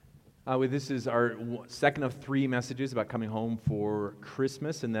This is our second of three messages about coming home for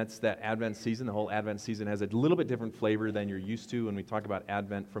Christmas, and that's that Advent season. The whole Advent season has a little bit different flavor than you're used to. When we talk about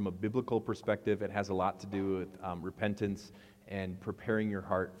Advent from a biblical perspective, it has a lot to do with repentance and preparing your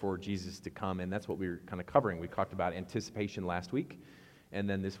heart for Jesus to come, and that's what we were kind of covering. We talked about anticipation last week, and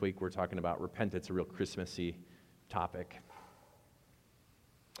then this week we're talking about repentance, a real Christmassy topic.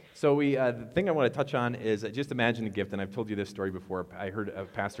 So the thing I want to touch on is just imagine a gift, and I've told you this story before. I heard a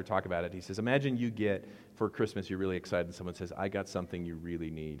pastor talk about it. He says, imagine you get, for Christmas, you're really excited, and someone says, I got something you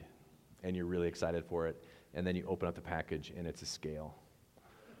really need, and you're really excited for it, and then you open up the package, and it's a scale.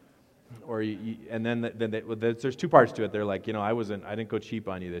 Or there's two parts to it. They're like, I didn't go cheap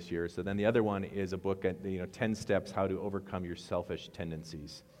on you this year. So then the other one is a book, 10 Steps How to Overcome Your Selfish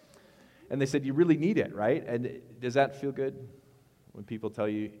Tendencies. And they said, you really need it, right? And does that feel good? When people tell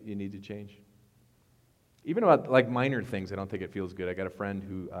you you need to change? Even about like minor things, I don't think it feels good. I got a friend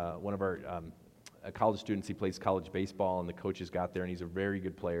who, one of our college students, he plays college baseball, and the coaches got there, and he's a very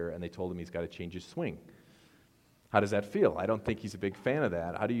good player, and they told him he's got to change his swing. How does that feel? I don't think he's a big fan of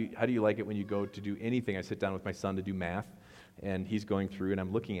that. How do you like it when you go to do anything? I sit down with my son to do math, and he's going through, and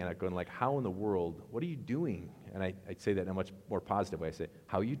I'm looking at it going like, how in the world, what are you doing? And I say that in a much more positive way. I say,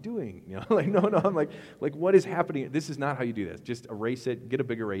 how are you doing? I'm like, what is happening? This is not how you do this. Just erase it, get a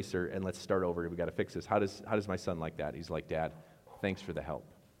big eraser, and let's start over. We got to fix this. How does my son like that? He's like, Dad, thanks for the help.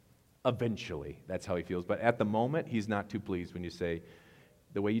 Eventually, that's how he feels. But at the moment, he's not too pleased when you say,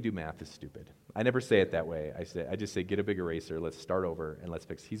 the way you do math is stupid. I never say it that way. I just say, get a big eraser, let's start over, and let's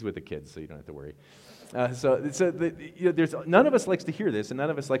fix. He's with the kids, so you don't have to worry. There's none of us likes to hear this, and none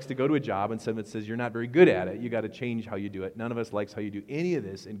of us likes to go to a job and someone says, you're not very good at it, you got to change how you do it. None of us likes how you do any of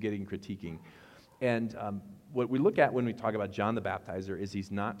this and getting critiquing. And what we look at when we talk about John the Baptizer is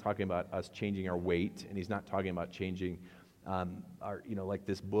he's not talking about us changing our weight, and he's not talking about changing like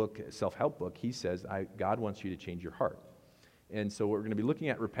this book, self-help book. He says, God wants you to change your heart. And so we're going to be looking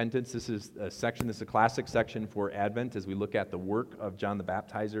at repentance. This is a classic section for Advent as we look at the work of John the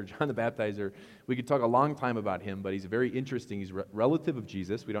Baptizer. John the Baptizer, we could talk a long time about him, but he's very interesting. He's a relative of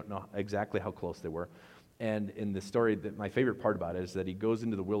Jesus. We don't know exactly how close they were. And in the story, my favorite part about it is that he goes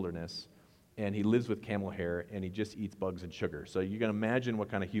into the wilderness and he lives with camel hair and he just eats bugs and sugar. So you can imagine what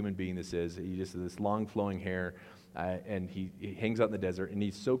kind of human being this is. He just has this long flowing hair and he hangs out in the desert, and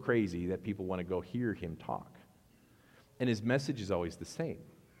he's so crazy that people want to go hear him talk. And his message is always the same.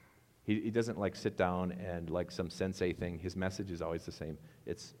 He doesn't like sit down and like some sensei thing. His message is always the same.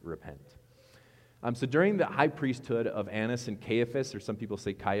 It's repent. So during the high priesthood of Annas and Caiaphas, or some people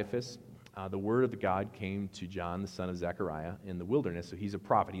say Caiaphas, the word of the God came to John, the son of Zechariah, in the wilderness. So he's a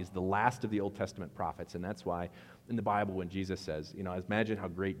prophet. He's the last of the Old Testament prophets. And that's why in the Bible when Jesus says, imagine how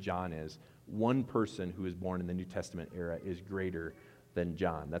great John is. One person who is born in the New Testament era is greater than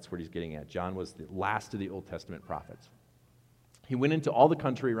John. That's what he's getting at. John was the last of the Old Testament prophets. He went into all the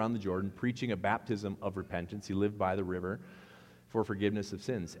country around the Jordan, preaching a baptism of repentance. He lived by the river for forgiveness of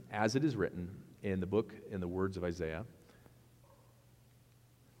sins, as it is written in the book, in the words of Isaiah.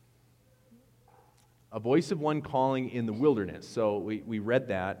 A voice of one calling in the wilderness. So we read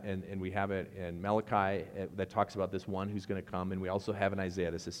that, and we have it in Malachi that talks about this one who's going to come, and we also have in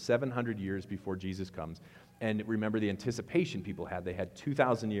Isaiah. This is 700 years before Jesus comes. And remember the anticipation people had. They had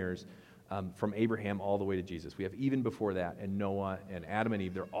 2,000 years from Abraham all the way to Jesus. We have even before that, and Noah and Adam and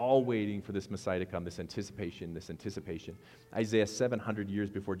Eve, they're all waiting for this Messiah to come, this anticipation. Isaiah 700 years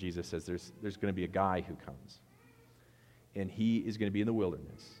before Jesus says there's going to be a guy who comes, and he is going to be in the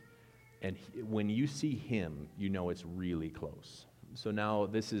wilderness. And when you see him, you know it's really close. So now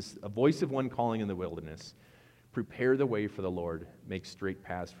this is a voice of one calling in the wilderness. Prepare the way for the Lord, make straight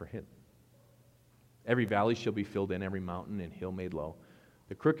paths for him. Every valley shall be filled in, every mountain and hill made low.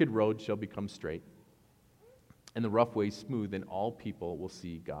 The crooked road shall become straight, and the rough way smooth, and all people will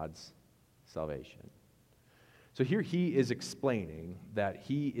see God's salvation. So here he is explaining that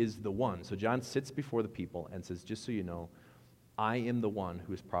he is the one. So John sits before the people and says, just so you know, I am the one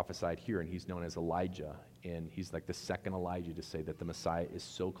who is prophesied here, and he's known as Elijah, and he's like the second Elijah to say that the Messiah is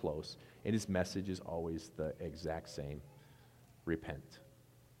so close, and his message is always the exact same: repent.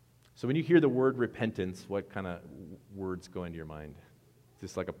 So when you hear the word repentance, what kind of words go into your mind? Is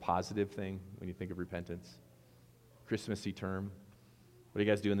this like a positive thing when you think of repentance? Christmassy term? What are you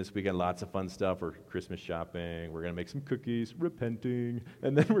guys doing this weekend? Lots of fun stuff. We're Christmas shopping. We're going to make some cookies, repenting.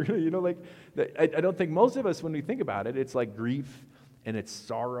 And then we're going to, I don't think most of us, when we think about it, it's like grief and it's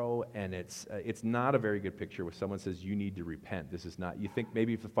sorrow, and it's not a very good picture when someone says you need to repent. This is not, you think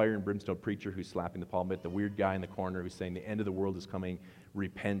maybe if the fire and brimstone preacher who's slapping the pulpit, the weird guy in the corner who's saying the end of the world is coming,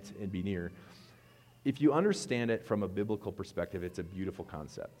 repent and be near. If you understand it from a biblical perspective, it's a beautiful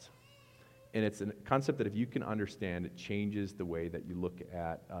concept. And it's a concept that if you can understand, it changes the way that you look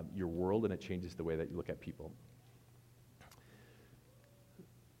at your world, and it changes the way that you look at people.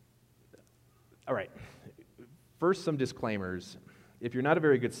 All right. First, some disclaimers. If you're not a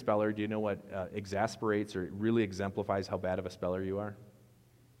very good speller, do you know what exasperates or really exemplifies how bad of a speller you are?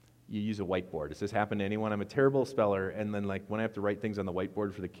 You use a whiteboard. Does this happen to anyone? I'm a terrible speller, and then like when I have to write things on the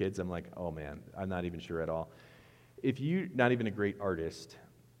whiteboard for the kids, I'm like, oh man, I'm not even sure at all. If you're not even a great artist,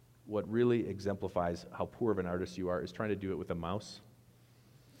 what really exemplifies how poor of an artist you are is trying to do it with a mouse.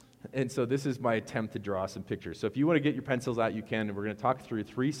 And so this is my attempt to draw some pictures. So if you want to get your pencils out, you can. And we're going to talk through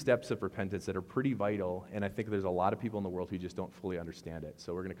 3 steps of repentance that are pretty vital, and I think there's a lot of people in the world who just don't fully understand it.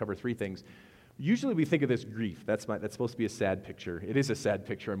 So we're going to cover 3 things. Usually we think of this grief. That's supposed to be a sad picture. It is a sad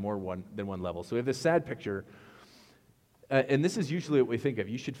picture on more than one level. So we have this sad picture, and this is usually what we think of.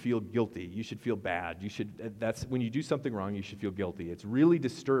 You should feel guilty. You should feel bad. That's when you do something wrong, you should feel guilty. It's really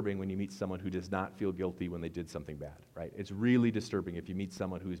disturbing when you meet someone who does not feel guilty when they did something bad, right? It's really disturbing if you meet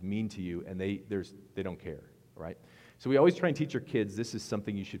someone who is mean to you and they don't care, right? So we always try and teach our kids this is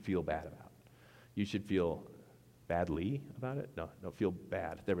something you should feel bad about. You should feel badly about it? No, feel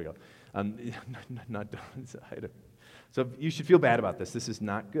bad. There we go. So you should feel bad about this. This is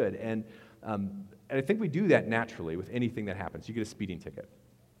not good. And I think we do that naturally with anything that happens. You get a speeding ticket.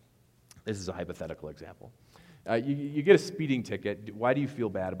 This is a hypothetical example. You get a speeding ticket. Why do you feel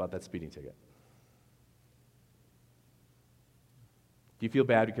bad about that speeding ticket? Do you feel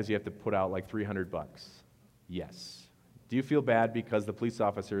bad because you have to put out like $300? Yes. Do you feel bad because the police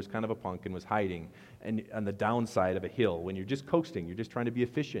officer is kind of a punk and was hiding and on the downside of a hill when you're just coasting, you're just trying to be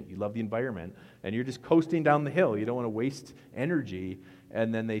efficient, you love the environment, and you're just coasting down the hill, you don't want to waste energy,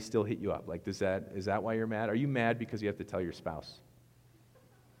 and then they still hit you up? Like, is that why you're mad? Are you mad because you have to tell your spouse?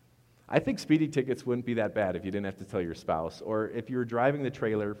 I think speeding tickets wouldn't be that bad if you didn't have to tell your spouse, or if you were driving the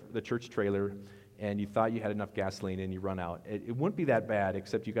church trailer, and you thought you had enough gasoline and you run out. It wouldn't be that bad,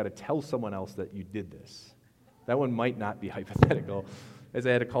 except you got to tell someone else that you did this. That one might not be hypothetical. As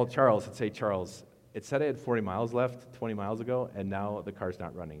I had to call Charles and say, Charles, it said I had 40 miles left 20 miles ago, and now the car's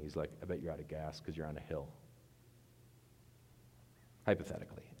not running. He's like, I bet you're out of gas because you're on a hill.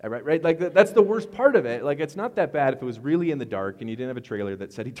 Hypothetically. Right? Like, that's the worst part of it. Like, it's not that bad if it was really in the dark and you didn't have a trailer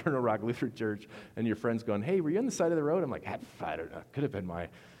that said Eternal Rock Lutheran Church, and your friend's going, hey, were you on the side of the road? I'm like, I don't know. Could have been my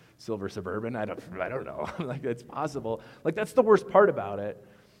silver Suburban. I don't know. Like, it's possible. Like, that's the worst part about it.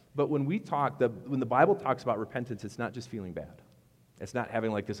 But when when the Bible talks about repentance, it's not just feeling bad. It's not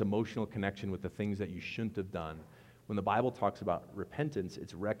having like this emotional connection with the things that you shouldn't have done. When the Bible talks about repentance,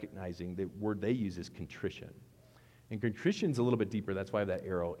 it's recognizing the word they use is contrition. And contrition's a little bit deeper. That's why I have that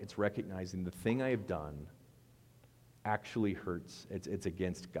arrow. It's recognizing the thing I have done actually hurts. It's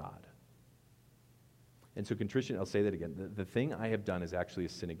against God. And so contrition, I'll say that again, the thing I have done is actually a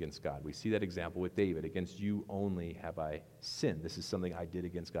sin against God. We see that example with David. Against you only have I sinned. This is something I did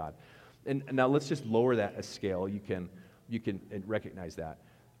against God. And now let's just lower that a scale. You can recognize that.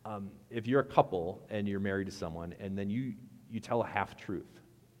 If you're a couple and you're married to someone and then you tell a half-truth,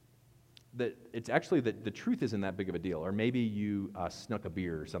 that it's actually that the truth isn't that big of a deal. Or maybe you snuck a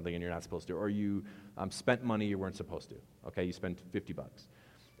beer or something and you're not supposed to. Or you spent money you weren't supposed to. Okay, you spent $50.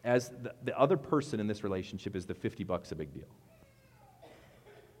 As the other person in this relationship, is the $50 a big deal?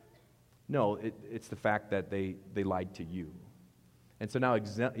 No, it's the fact that they lied to you. And so now,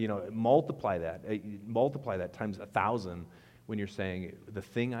 multiply that times 1,000 when you're saying, the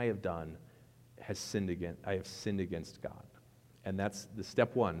thing I have done I have sinned against God. And that's the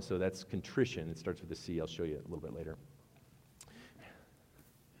step 1, so that's contrition. It starts with a C. I'll show you a little bit later.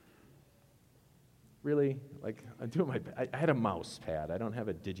 Really? Like, I'm doing I had a mouse pad. I don't have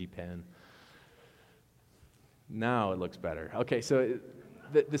a DigiPen. Now it looks better. Okay, so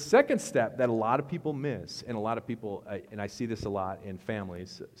the second step that a lot of people miss, and a lot of people, and I see this a lot in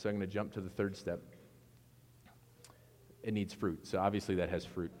families, so I'm going to jump to the third step. It needs fruit. So obviously that has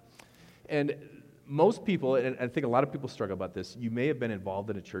fruit. And most people, and I think a lot of people struggle about this, you may have been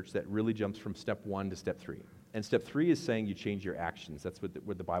involved in a church that really jumps from step 1 to step 3. And step 3 is saying you change your actions. That's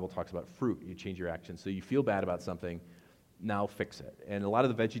what the Bible talks about, fruit. You change your actions. So you feel bad about something, now fix it. And a lot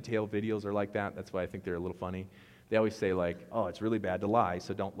of the VeggieTale videos are like that. That's why I think they're a little funny. They always say like, oh, it's really bad to lie,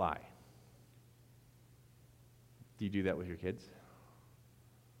 so don't lie. Do you do that with your kids?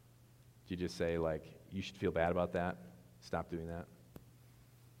 Do you just say like, you should feel bad about that? Stop doing that.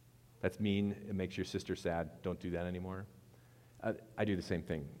 That's mean. It makes your sister sad. Don't do that anymore. I do the same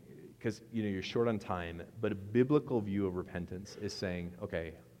thing. Because you're short on time, but a biblical view of repentance is saying,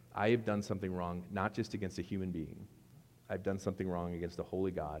 okay, I have done something wrong, not just against a human being. I've done something wrong against a holy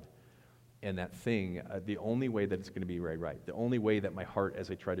God, And that thing, the only way that it's going to be right, the only way that my heart,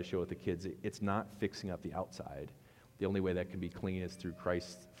 as I try to show with the kids, it's not fixing up the outside. The only way that can be clean is through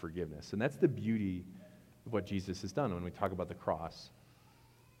Christ's forgiveness. And that's the beauty of what Jesus has done when we talk about the cross.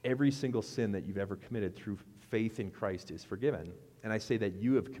 Every single sin that you've ever committed through faith in Christ is forgiven. And I say that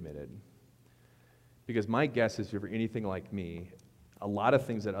you have committed. Because my guess is if you're anything like me, a lot of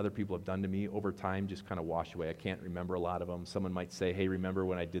things that other people have done to me over time just kind of wash away. I can't remember a lot of them. Someone might say, hey, remember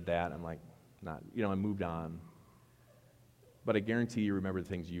when I did that? I'm like, not, I moved on. But I guarantee you remember the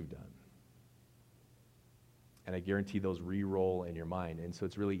things you've done. And I guarantee those re-roll in your mind. And so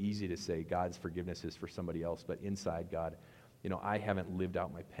it's really easy to say God's forgiveness is for somebody else, but inside God, I haven't lived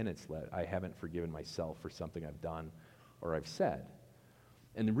out my penance yet. I haven't forgiven myself for something I've done or I've said.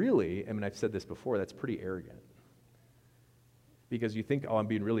 And really, I've said this before, that's pretty arrogant. Because you think, I'm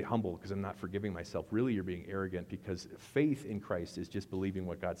being really humble because I'm not forgiving myself. Really, you're being arrogant because faith in Christ is just believing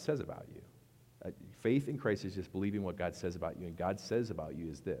what God says about you. Faith in Christ is just believing what God says about you. And God says about you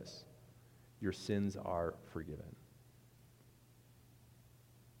is this: your sins are forgiven.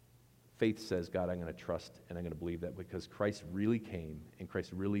 Faith says, God, I'm going to trust and I'm going to believe that because Christ really came and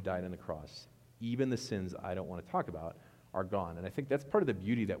Christ really died on the cross, even the sins I don't want to talk about are gone. And I think that's part of the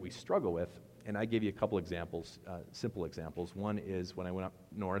beauty that we struggle with. And I gave you a couple examples, simple examples. One is when I went up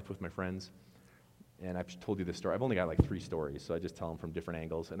north with my friends, and I've told you this story. I've only got like 3 stories, so I just tell them from different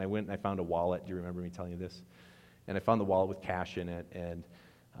angles. And I went and I found a wallet. Do you remember me telling you this? And I found the wallet with cash in it, and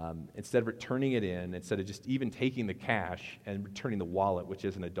instead of returning it in, instead of just even taking the cash and returning the wallet, which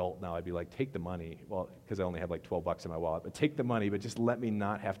as an adult now, I'd be like, take the money. Well, because I only have like $12 in my wallet, but take the money, but just let me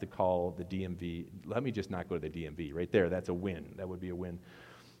not have to call the DMV. Let me just not go to the DMV. Right there, that's a win. That would be a win.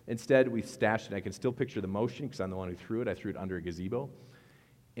 Instead, we stashed it. I can still picture the motion because I'm the one who threw it. I threw it under a gazebo.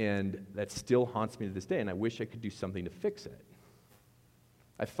 And that still haunts me to this day, and I wish I could do something to fix it.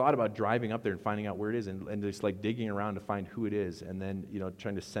 I've thought about driving up there and finding out where it is and just like digging around to find who it is and then,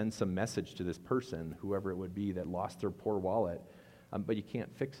 trying to send some message to this person, whoever it would be that lost their poor wallet, but you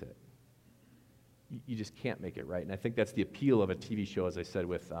can't fix it. You just can't make it right. And I think that's the appeal of a TV show, as I said,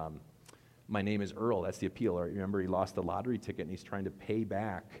 with My Name is Earl. That's the appeal. Or remember, he lost the lottery ticket and he's trying to pay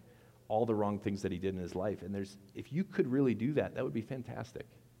back all the wrong things that he did in his life. And if you could really do that, that would be fantastic.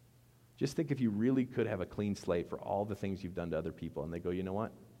 Just think if you really could have a clean slate for all the things you've done to other people, and they go, you know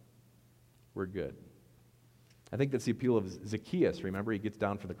what? We're good. I think that's the appeal of Zacchaeus. Remember, he gets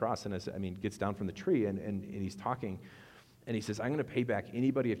down from the cross, gets down from the tree, and he's talking, and he says, I'm going to pay back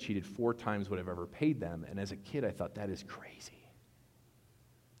anybody I've cheated 4 times what I've ever paid them. And as a kid, I thought, that is crazy.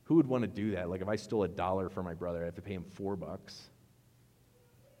 Who would want to do that? Like, if I stole $1 from my brother, I have to pay him $4.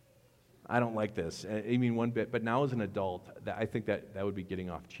 I don't like this. One bit. But now as an adult, I think that would be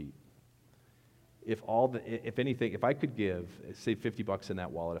getting off cheap. If I could give, say, $50 in that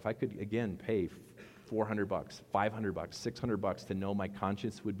wallet, if I could, again, pay $400, $500, $600 to know my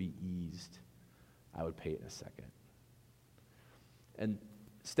conscience would be eased, I would pay it in a second. And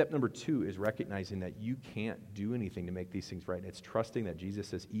step number 2 is recognizing that you can't do anything to make these things right. It's trusting that Jesus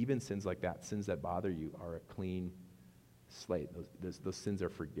says even sins like that, sins that bother you, are a clean slate. Those sins are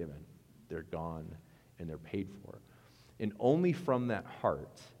forgiven. They're gone, and they're paid for. And only from that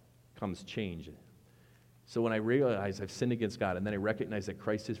heart comes change. So when I realize I've sinned against God, and then I recognize that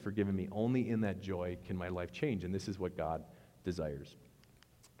Christ has forgiven me, only in that joy can my life change, and this is what God desires.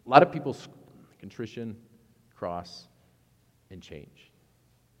 A lot of people, contrition, cross, and change.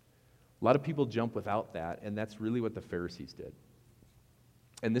 A lot of people jump without that, and that's really what the Pharisees did.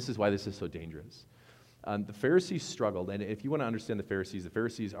 And this is why this is so dangerous. The Pharisees struggled, and if you want to understand the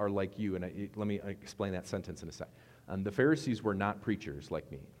Pharisees are like you, and let me explain that sentence in a sec. The Pharisees were not preachers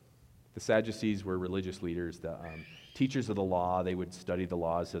like me. The Sadducees were religious leaders, the teachers of the law. They would study the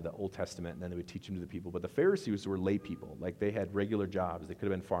laws of the Old Testament, and then they would teach them to the people. But the Pharisees were lay people. Like, they had regular jobs. They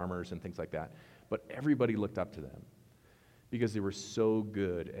could have been farmers and things like that. But everybody looked up to them because they were so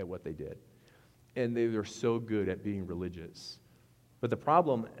good at what they did. And they were so good at being religious. But the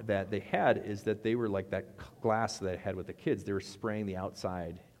problem that they had is that they were like that glass that I had with the kids. They were spraying the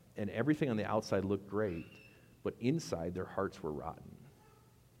outside, and everything on the outside looked great, but inside their hearts were rotten.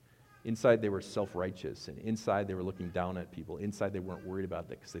 Inside they were self-righteous, and inside they were looking down at people. Inside they weren't worried about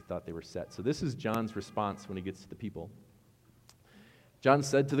that because they thought they were set. So this is John's response when he gets to the people. John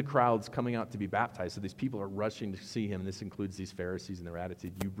said to the crowds coming out to be baptized, so these people are rushing to see him, and this includes these Pharisees and their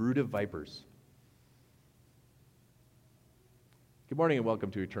attitude, you brood of vipers. Good morning and welcome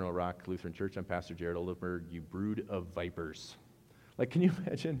to Eternal Rock Lutheran Church. I'm Pastor Jared Oldenburg. You brood of vipers. Like, can you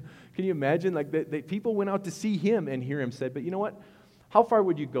imagine? Like, the people went out to see him and hear him said, but you know what? How far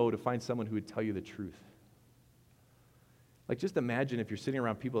would you go to find someone who would tell you the truth? Like, just imagine if you're sitting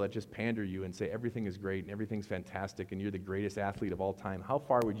around people that just pander you and say everything is great and everything's fantastic and you're the greatest athlete of all time. How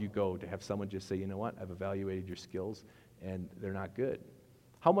far would you go to have someone just say, you know what, I've evaluated your skills and they're not good?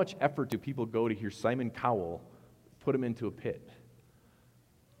 How much effort do people go to hear Simon Cowell put him into a pit?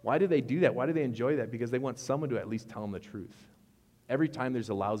 Why do they do that? Why do they enjoy that? Because they want someone to at least tell them the truth. Every time there's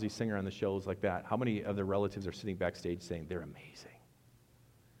a lousy singer on the shows like that, how many of their relatives are sitting backstage saying, they're amazing?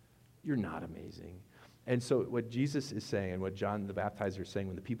 You're not amazing. And so what Jesus is saying, and what John the Baptizer is saying,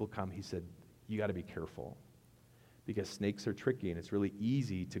 when the people come, he said, you got to be careful. Because snakes are tricky, and it's really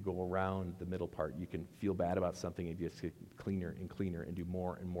easy to go around the middle part. You can feel bad about something, and you just get cleaner and cleaner and do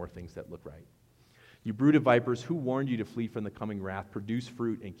more and more things that look right. You brood of vipers, who warned you to flee from the coming wrath? Produce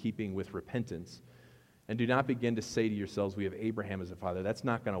fruit in keeping with repentance. And do not begin to say to yourselves, we have Abraham as a father. That's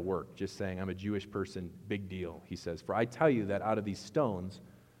not going to work. Just saying, I'm a Jewish person, big deal, he says. For I tell you that out of these stones,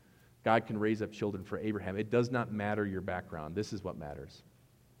 God can raise up children for Abraham. It does not matter your background. This is what matters.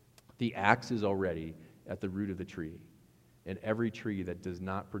 The axe is already at the root of the tree, and every tree that does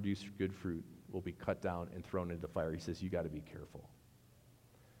not produce good fruit will be cut down and thrown into the fire. He says, you got to be careful.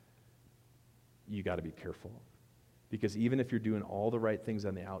 You got to be careful. Because even if you're doing all the right things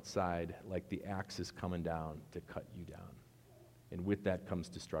on the outside, like the axe is coming down to cut you down. And with that comes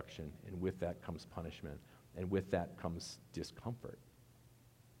destruction, and with that comes punishment, and with that comes discomfort.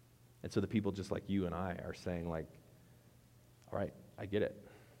 And so the people just like you and I are saying, like, all right, I get it.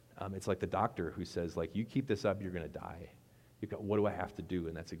 It's like the doctor who says, like, you keep this up, you're going to die. What do I have to do?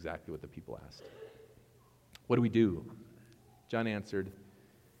 And that's exactly what the people asked. What do we do? John answered,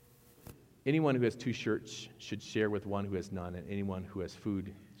 anyone who has 2 shirts should share with one who has none, and anyone who has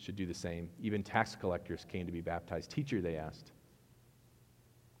food should do the same. Even tax collectors came to be baptized. Teacher, they asked.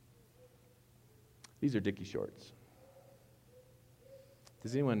 These are Dickie shorts.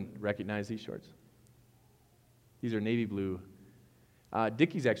 Does anyone recognize these shorts? These are navy blue.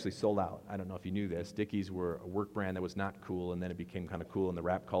 Dickies actually sold out. I don't know if you knew this. Dickies were a work brand that was not cool, and then it became kind of cool in the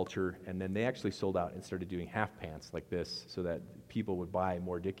rap culture, and then they actually sold out and started doing half pants like this so that people would buy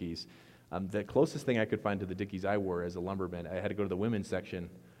more Dickies. The closest thing I could find to the Dickies I wore as a lumberman, I had to go to the women's section.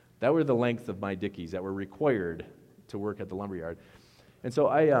 That were the length of my Dickies that were required to work at the lumberyard. And so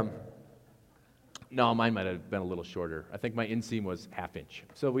no, mine might have been a little shorter. I think my inseam was ½ inch.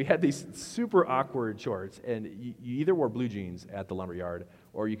 So we had these super awkward shorts, and you either wore blue jeans at the lumberyard,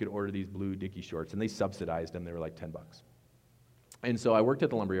 or you could order these blue Dickie shorts, and they subsidized them. They were like $10. And so I worked at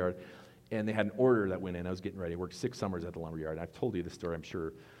the lumberyard, and they had an order that went in. I was getting ready. I worked 6 summers at the lumberyard, and I've told you this story, I'm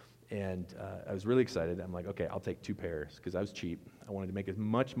sure. And I was really excited. I'm like, okay, I'll take 2 pairs, because I was cheap. I wanted to make as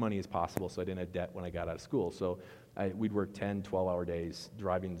much money as possible so I didn't have debt when I got out of school. So we'd work 10, 12-hour days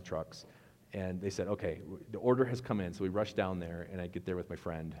driving the trucks. And they said, okay, the order has come in. So we rushed down there, and I get there with my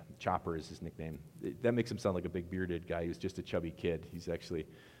friend. Chopper is his nickname. That makes him sound like a big bearded guy who's just a chubby kid. He's actually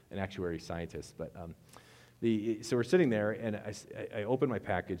an actuary scientist. But so we're sitting there, and I open my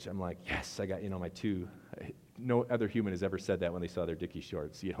package. I'm like, yes, I got, my 2. No other human has ever said that when they saw their Dickie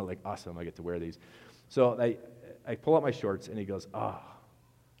shorts. Like, awesome, I get to wear these. So I pull out my shorts, and he goes, I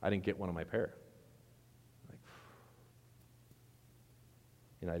didn't get one of my pair.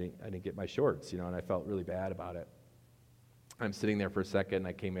 I didn't get my shorts, and I felt really bad about it. I'm sitting there for a second, and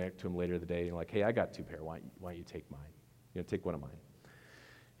I came back to him later the day, and like, hey, I got 2 pair. Why don't you take mine? Take one of mine.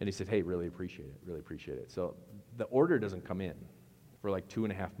 And he said, hey, really appreciate it. So the order doesn't come in for like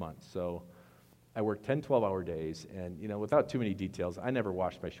 2.5 months. So I worked 10, 12-hour days, and, without too many details, I never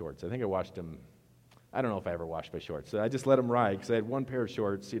washed my shorts. I think I washed them. I don't know if I ever washed my shorts. So I just let them ride, because I had 1 pair of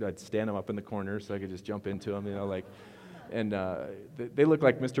shorts. I'd stand them up in the corner so I could just jump into them, And they look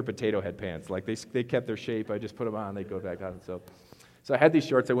like Mr. Potato Head pants. Like, they kept their shape. I just put them on, they'd go back on. So I had these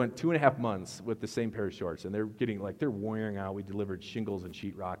shorts. I went 2.5 months with the same pair of shorts, and they're wearing out. We delivered shingles and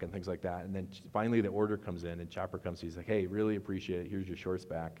sheetrock and things like that. And then finally the order comes in, and Chopper comes. He's like, hey, really appreciate it. Here's your shorts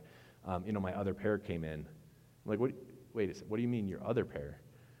back. My other pair came in. I'm like, wait a second, what do you mean your other pair?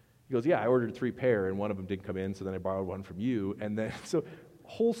 He goes, yeah, I ordered 3 pair, and one of them didn't come in, so then I borrowed one from you. And then, so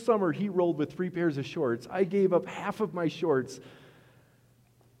whole summer he rolled with 3 pairs of shorts. I gave up half of my shorts.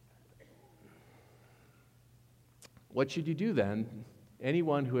 What should you do then?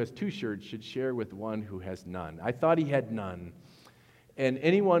 Anyone who has 2 shirts should share with one who has none. I thought he had none. And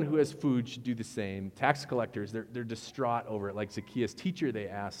anyone who has food should do the same. Tax collectors, they're distraught over it. Like Zacchaeus, teacher, they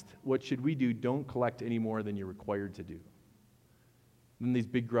asked, what should we do? Don't collect any more than you're required to do. Then these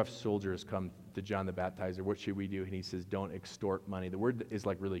big gruff soldiers come to John the Baptizer. What should we do? And he says, don't extort money. The word is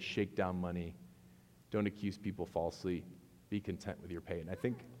like really shake down money. Don't accuse people falsely. Be content with your pay. And I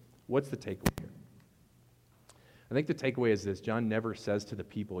think, what's the takeaway here? I think the takeaway is this. John never says to the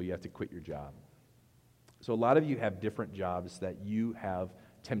people, you have to quit your job. So a lot of you have different jobs that you have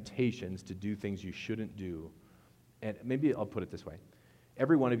temptations to do things you shouldn't do. And maybe I'll put it this way.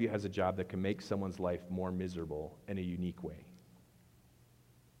 Every one of you has a job that can make someone's life more miserable in a unique way.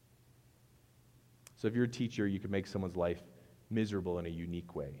 So if you're a teacher, you can make someone's life miserable in a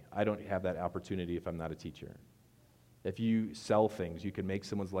unique way. I don't have that opportunity if I'm not a teacher. If you sell things, you can make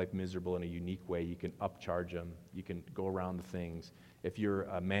someone's life miserable in a unique way. You can upcharge them. You can go around the things. If you're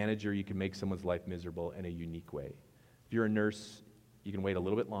a manager, you can make someone's life miserable in a unique way. If you're a nurse, you can wait a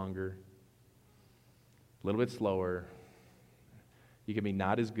little bit longer, a little bit slower. You can be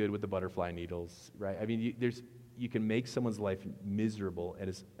not as good with the butterfly needles, right? I mean, you can make someone's life miserable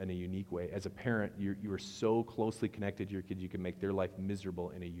in a unique way. As a parent, you are so closely connected to your kids, you can make their life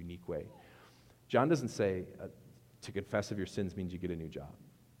miserable in a unique way. John doesn't say to confess of your sins means you get a new job.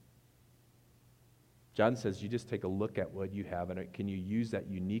 John says you just take a look at what you have, and can you use that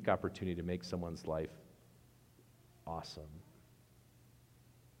unique opportunity to make someone's life awesome?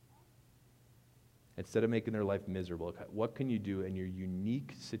 Instead of making their life miserable, what can you do in your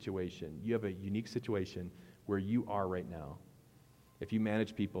unique situation? You have a unique situation where you are right now. If you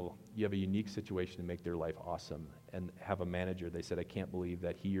manage people, you have a unique situation to make their life awesome. And have a manager, they said, I can't believe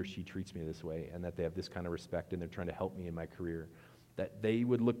that he or she treats me this way and that they have this kind of respect and they're trying to help me in my career. That they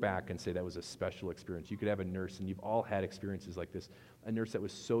would look back and say that was a special experience. You could have a nurse, and you've all had experiences like this, a nurse that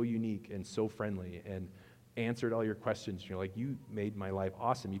was so unique and so friendly and answered all your questions. You're like, you made my life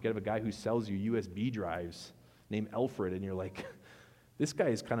awesome. You could have a guy who sells you USB drives named Alfred, and you're like, this guy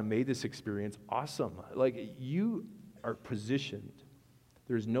has kind of made this experience awesome. Like, you are positioned.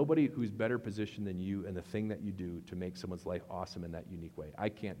 There's nobody who's better positioned than you and the thing that you do to make someone's life awesome in that unique way. I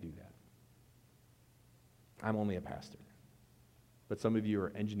can't do that. I'm only a pastor. But some of you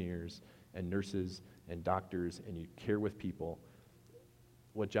are engineers and nurses and doctors, and you care with people.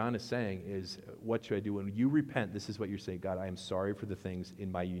 What John is saying is, what should I do? When you repent, this is what you're saying. God, I am sorry for the things in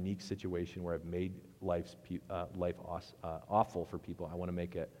my unique situation where I've made life awful for people. I want to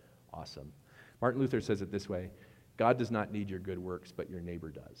make it awesome. Martin Luther says it this way: God does not need your good works, but your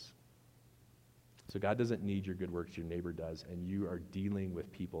neighbor does. So God doesn't need your good works, your neighbor does, and you are dealing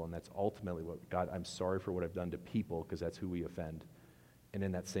with people, and that's ultimately what, God, I'm sorry for what I've done to people, because that's who we offend. And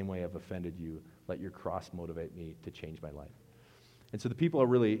in that same way I've offended you, let your cross motivate me to change my life. And so the people are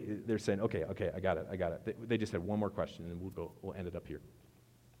really, they're saying, okay, I got it. They just had one more question, and we'll end it up here.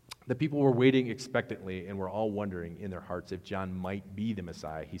 The people were waiting expectantly, and were all wondering in their hearts if John might be the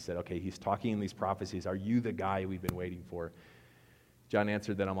Messiah. He said, okay, he's talking in these prophecies. Are you the guy we've been waiting for? John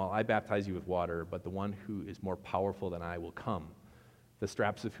answered them all, I baptize you with water, but the one who is more powerful than I will come, the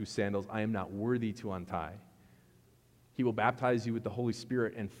straps of whose sandals I am not worthy to untie. He will baptize you with the Holy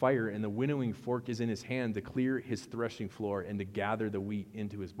Spirit and fire, and the winnowing fork is in his hand to clear his threshing floor and to gather the wheat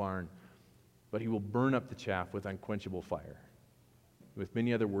into his barn. But he will burn up the chaff with unquenchable fire. With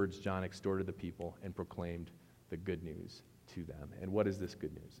many other words, John exhorted the people and proclaimed the good news to them. And what is this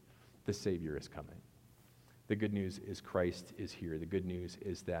good news? The Savior is coming. The good news is Christ is here. The good news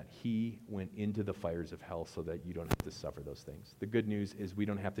is that he went into the fires of hell so that you don't have to suffer those things. The good news is we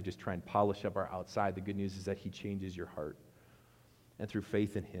don't have to just try and polish up our outside. The good news is that he changes your heart. And through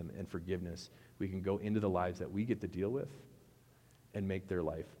faith in him and forgiveness, we can go into the lives that we get to deal with and make their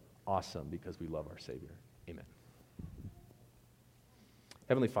life awesome because we love our Savior. Amen.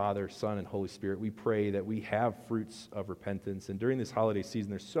 Heavenly Father, Son, and Holy Spirit, we pray that we have fruits of repentance. And during this holiday season,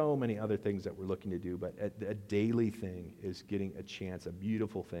 there's so many other things that we're looking to do, but a daily thing is getting a chance, a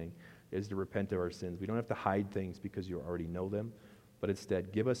beautiful thing is to repent of our sins. We don't have to hide things because you already know them, but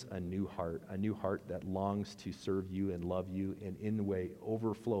instead give us a new heart that longs to serve you and love you, and in the way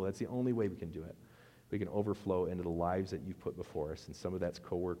overflow. That's the only way we can do it. We can overflow into the lives that you've put before us, and some of that's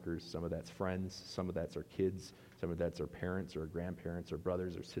coworkers, some of that's friends, some of that's our kids, some of that's our parents or our grandparents or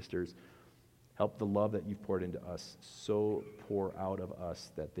brothers or sisters. Help the love that you've poured into us so pour out of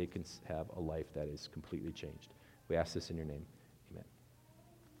us that they can have a life that is completely changed. We ask this in your name.